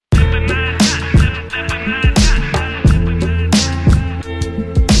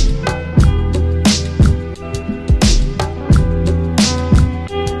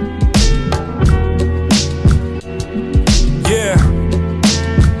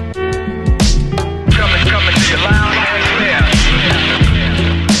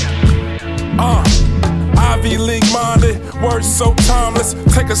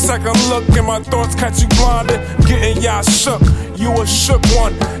a second look and my thoughts catch you blinded. Getting y'all shook, you a shook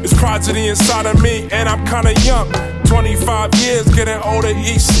one. It's prodigy inside of me and I'm kinda young. 25 years, getting older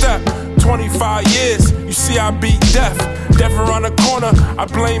each step. 25 years, you see I beat death. Death around the corner, I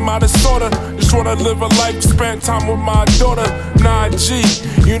blame my disorder. Just wanna live a life, spend time with my daughter. 9G,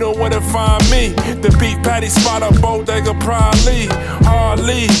 you know where to find me. The beef patty spot up Bodega Pride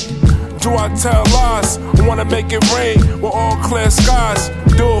Hardly do I tell lies. Wanna make it rain with all clear skies.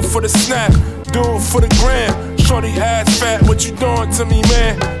 Do it for the snap, do it for the gram. Shorty ass fat, what you doing to me,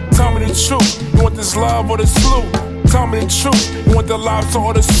 man? Tell me the truth, you want this love or the slew? Tell me the truth, you want the lobster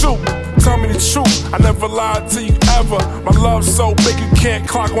or the soup? Tell me the truth, I never lied to you ever. My love's so big you can't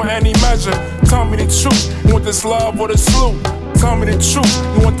clock on any measure. Tell me the truth, you want this love or the slew? Tell me the truth,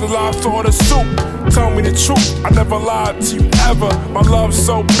 you want the lobster or the soup? Tell me the truth, I never lied to you ever. My love's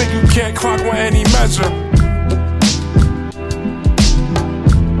so big you can't clock on any measure.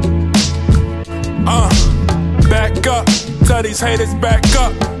 Back up, tell these haters back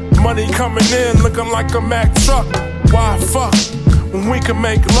up. Money coming in, looking like a Mack truck. Why fuck when we can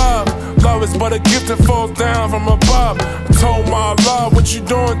make love? Love is but a gift that falls down from above. I told my love, what you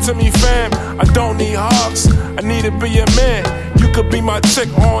doing to me, fam? I don't need hugs, I need to be a man. You could be my chick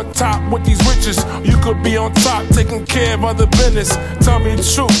on top with these riches. You could be on top taking care of other business. Tell me the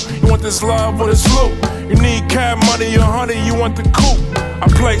truth, you want this love or this loot? You need cab money or honey, you want the coupe? I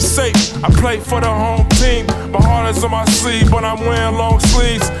play safe, I play for the home team. My heart is on my sleeve, but I'm wearing long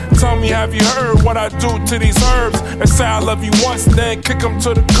sleeves. Tell me, have you heard what I do to these herbs? They say I love you once, then kick them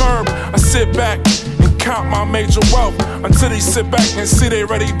to the curb. I sit back and count my major wealth until they sit back and see they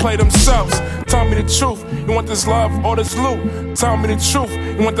ready to play themselves. Tell me the truth, you want this love or this loot? Tell me the truth,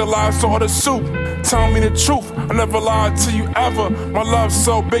 you want the lobster or the soup? Tell me the truth, I never lied to you ever. My love's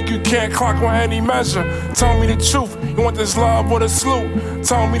so big you can't clock on any measure. Tell me the truth, you want this love or the sloop?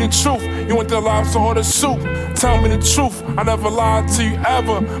 Tell me the truth, you want the lobster or the soup? Tell me the truth, I never lied to you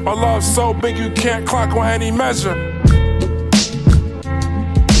ever. My love's so big you can't clock on any measure.